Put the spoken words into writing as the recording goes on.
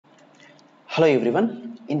Hello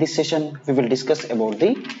everyone. In this session we will discuss about the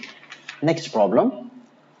next problem.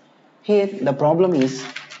 Here the problem is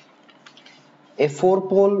a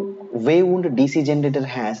 4-pole wave-wound DC generator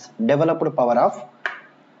has developed power of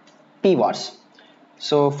P watts.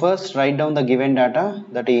 So first write down the given data,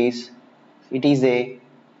 that is it is a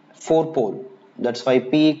 4-pole, that's why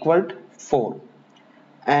P equal 4,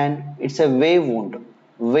 and it's a wave wound.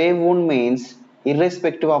 Wave wound means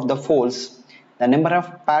irrespective of the poles, the number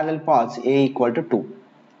of parallel paths A equal to 2,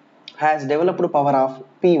 has developed power of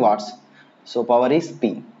P watts, so power is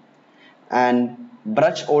P, and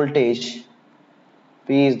brush voltage,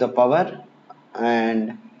 P is the power,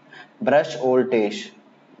 and brush voltage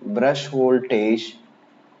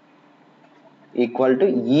equal to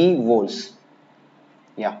E volts.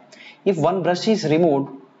 Yeah, if one brush is removed,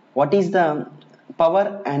 what is the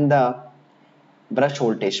power and the brush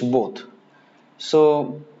voltage both?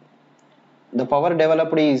 So the power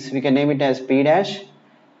developed is, we can name it as P dash,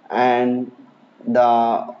 and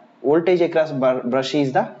the voltage across brush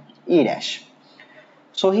is the E dash.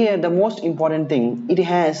 So here the most important thing, it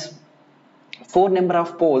has 4 number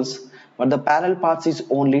of poles, but the parallel paths is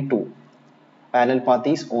only 2. Parallel path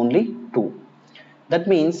is only 2. That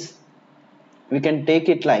means we can take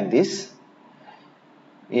it like this.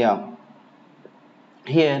 Yeah,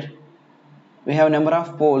 here we have number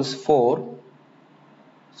of poles 4.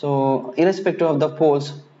 So irrespective of the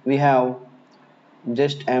poles, we have,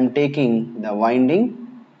 just I am taking the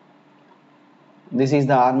winding. This is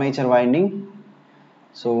the armature winding.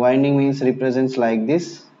 So winding means represents like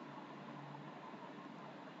this,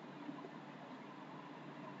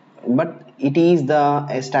 but it is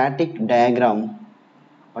a static diagram,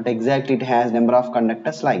 but exactly it has number of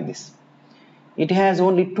conductors like this. It has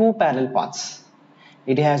only 2 parallel paths.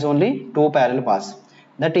 It has only 2 parallel paths,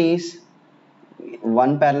 that is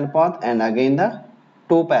one parallel path and again the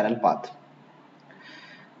 2 parallel path.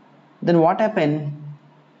 Then what happened?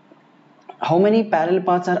 How many parallel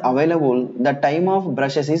paths are available? The time of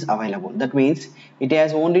brushes is available. That means it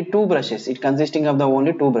has only 2 brushes. It consisting of the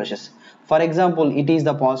only 2 brushes. For example, it is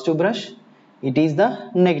the positive brush, it is the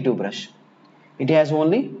negative brush. It has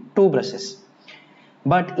only 2 brushes.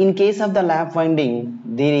 But in case of the lap winding,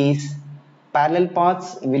 there is parallel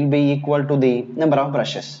paths will be equal to the number of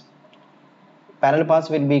brushes. Parallel paths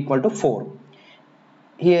will be equal to 4.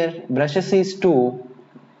 Here brushes is 2.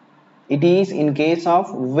 It is in case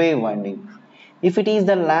of wave winding. If it is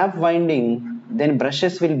the lap winding, then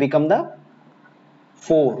brushes will become the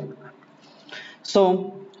 4.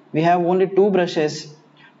 So we have only 2 brushes.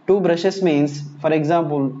 2 brushes means, for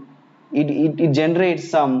example, it generates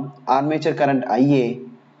some armature current IA.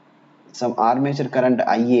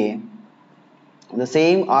 The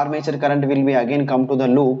same armature current will be again come to the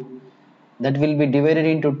loop, that will be divided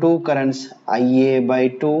into 2 currents, IA by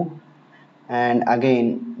 2, and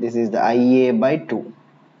again this is the IA by 2.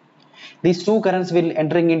 These 2 currents will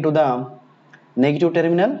entering into the negative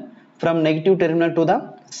terminal, from negative terminal to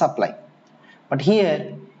the supply. But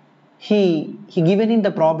here he given in the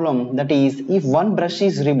problem, that is if one brush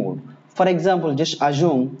is removed, for example just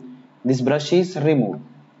assume this brush is removed.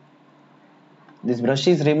 This brush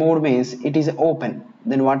is removed means it is open.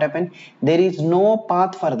 Then what happened? There is no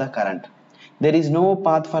path for the current. There is no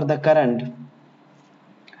path for the current.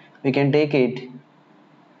 We can take it.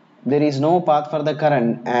 There is no path for the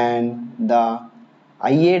current, and the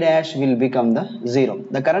IA dash will become the 0.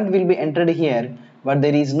 The current will be entered here, but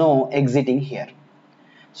there is no exiting here.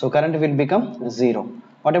 So current will become 0.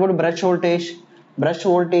 What about brush voltage? Brush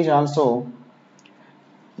voltage also,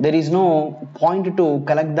 there is no point to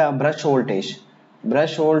collect the brush voltage.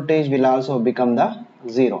 Brush voltage will also become the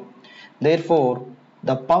 0. Therefore,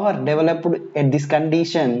 the power developed at this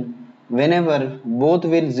condition, whenever both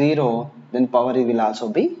will 0, then power will also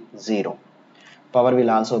be 0. Power will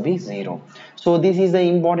also be 0. So this is the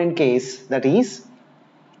important case, that is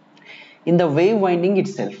in the wave winding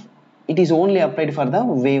itself. It is only applied for the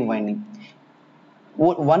wave winding.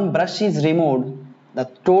 One brush is removed, the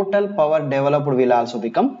total power developed will also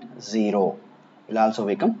become 0.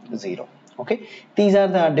 Okay, these are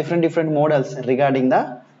the different models regarding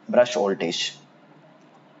the brush voltage.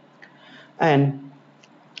 And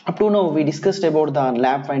up to now we discussed about the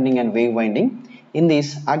lap winding and wave winding. In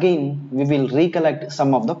this again we will recollect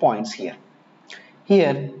some of the points here.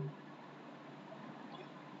 Yes,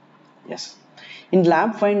 in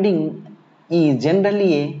lap winding is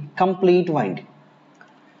generally a complete winding.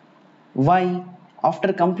 Why?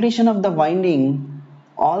 After completion of the winding,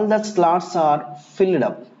 all the slots are filled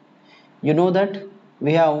up. You know that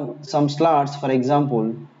we have some slots, for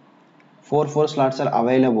example 4 slots are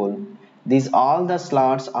available. These all the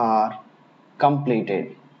slots are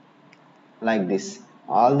completed. like this.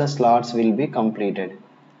 All the slots will be completed.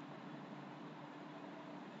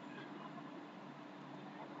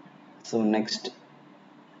 So next,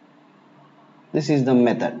 this is the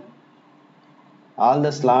method. All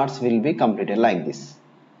the slots will be completed like this.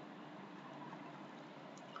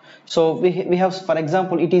 So we have, for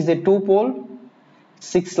example, it is a 2-pole,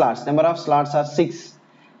 6 slots. Number of slots are 6.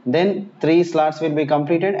 Then 3 slots will be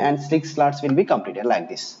completed and 6 slots will be completed like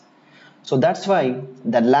this. So that's why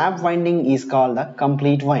the lap winding is called the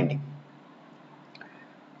complete winding.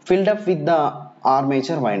 Filled up with the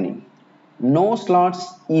armature winding. No slots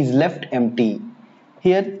is left empty.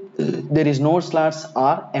 Here there is no slots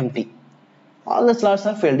are empty. All the slots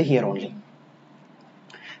are filled here only.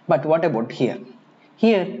 But what about here?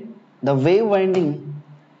 Here the wave winding,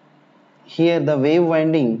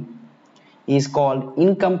 is called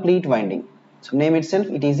incomplete winding. So name itself,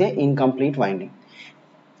 it is a incomplete winding.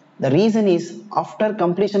 The reason is after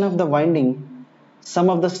completion of the winding, some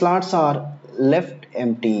of the slots are left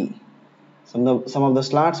empty. Some of the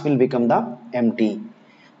slots will become the empty.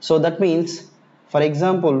 So that means, for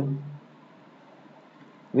example,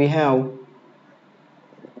 we have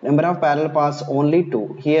number of parallel paths only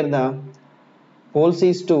 2. Here the poles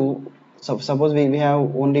is 2. So suppose we have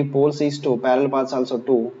only poles is 2, parallel paths also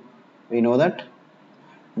 2. We know that.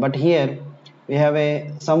 But here we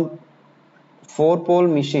have some 4-pole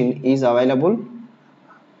machine is available.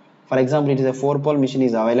 For example, it is a 4-pole machine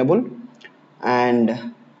is available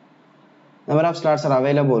and number of slots are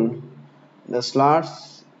available. The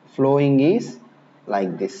slots flowing is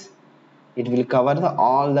like this. It will cover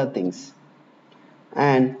all the things,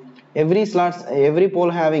 and every pole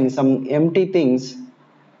having some empty things.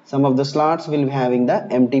 Some of the slots will be having the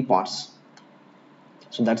empty parts.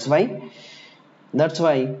 So that's why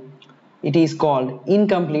it is called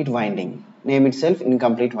incomplete winding. Name itself,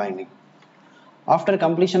 incomplete winding. After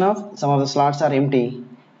completion of some of the slots are empty,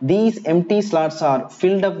 these empty slots are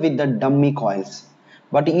filled up with the dummy coils.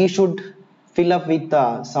 But you should fill up with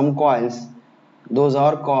some coils. Those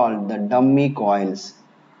are called the dummy coils.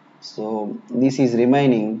 So this is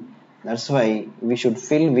remaining. That's why we should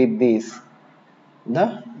fill with this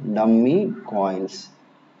the dummy coils.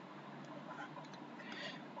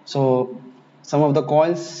 So some of the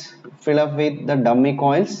coils fill up with the dummy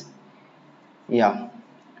coils. Yeah.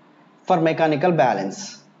 For mechanical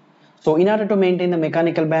balance. So in order to maintain the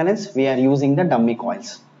mechanical balance, we are using the dummy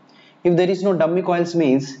coils. If there is no dummy coils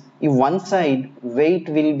means if one side weight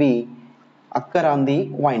will be occur on the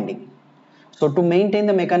winding. So to maintain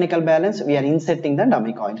the mechanical balance, we are inserting the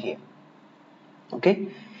dummy coil here. Okay.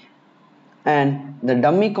 And the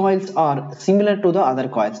dummy coils are similar to the other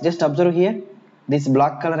coils. Just observe here, this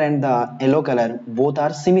black color and the yellow color, both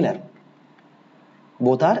are similar.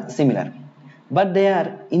 But they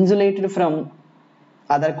are insulated from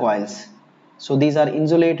other coils. So these are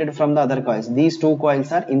insulated from the other coils. These two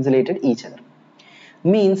coils are insulated each other.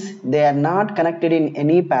 Means they are not connected in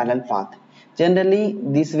any parallel path. Generally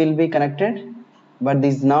this will be connected, but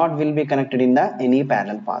this not will be connected in the any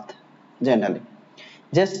parallel path. Generally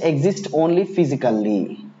just exist only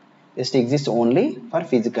physically.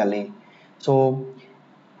 So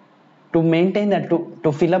to maintain that,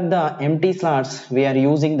 to fill up the empty slots, we are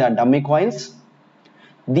using the dummy coils.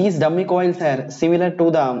 These dummy coils are similar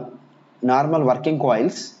to the normal working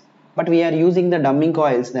coils, but we are using the dummy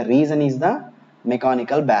coils. The reason is the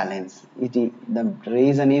mechanical balance. The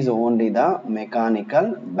reason is only the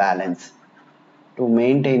mechanical balance. To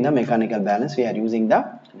maintain the mechanical balance, we are using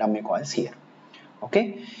the dummy coils here.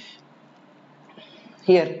 Okay.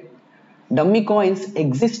 Here, dummy coils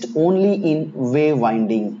exist only in wave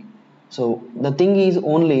winding. So the thing is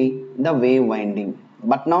only the wave winding,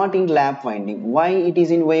 but not in lap winding. Why it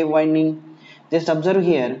is in wave winding? Just observe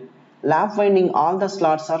here, lap winding all the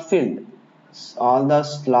slots are filled.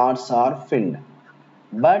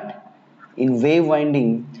 But in wave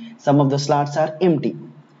winding some of the slots are empty.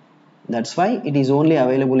 That's why it is only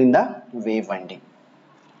available in the wave winding.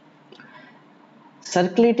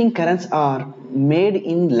 Circulating currents are made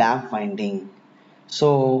in lap winding.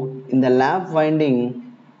 So in the lap winding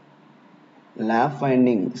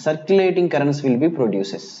circulating currents will be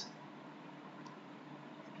produces.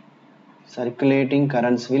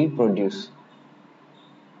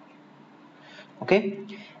 Okay,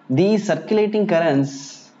 these circulating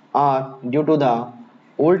currents are due to the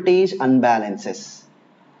voltage unbalances.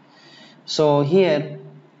 So here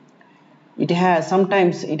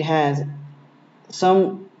sometimes it has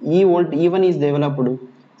some E1 is developed,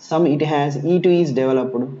 some it has E2 is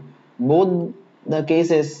developed. Both the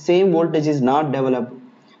cases same voltage is not developed.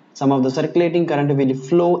 Some of the circulating current will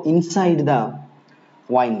flow inside the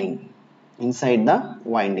winding.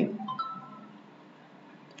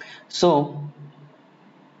 So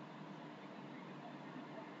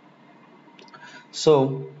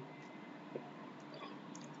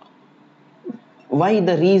why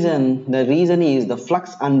the reason is the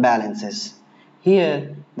flux unbalances.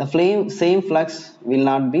 Here the same flux will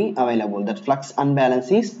not be available. That flux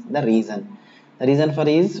unbalance is the reason for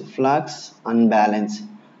is flux unbalance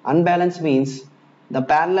means the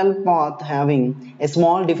parallel path having a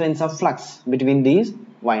small difference of flux between these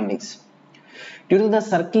windings. Due to the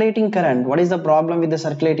circulating current, what is the problem with the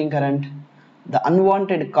circulating current? The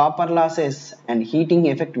unwanted copper losses and heating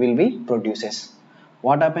effect will be produces.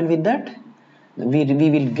 What happened with that? We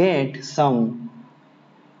will get some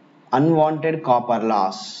unwanted copper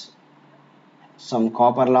loss. Some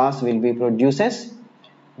copper loss will be produces.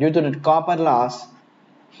 Due to that copper loss,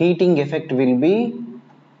 heating effect will be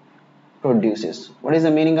produces. What is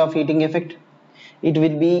the meaning of heating effect? It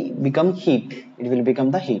will become heat. It will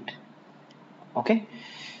become the heat. Okay.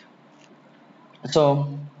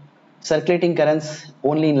 So circulating currents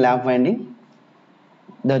only in lap winding.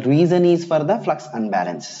 The reason is for the flux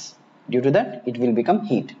unbalance. Due to that, it will become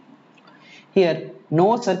heat. Here,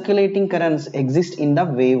 no circulating currents exist in the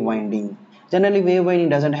wave winding. Generally, wave winding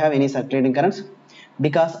doesn't have any circulating currents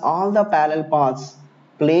because all the parallel paths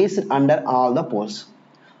placed under all the poles.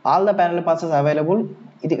 All the parallel paths are available,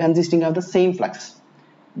 it consisting of the same flux.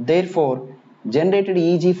 Therefore, generated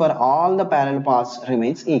Eg for all the parallel paths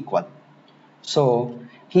remains equal. So,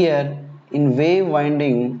 here in wave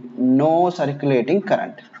winding, no circulating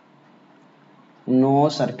current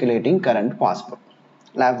possible.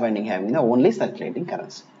 Lap winding having the only circulating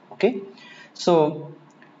currents. Okay, so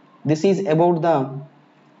this is about the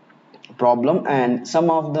problem and some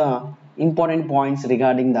of the important points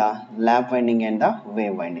regarding the lap winding and the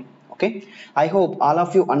wave winding. Okay, I hope all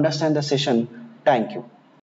of you understand the session. Thank you.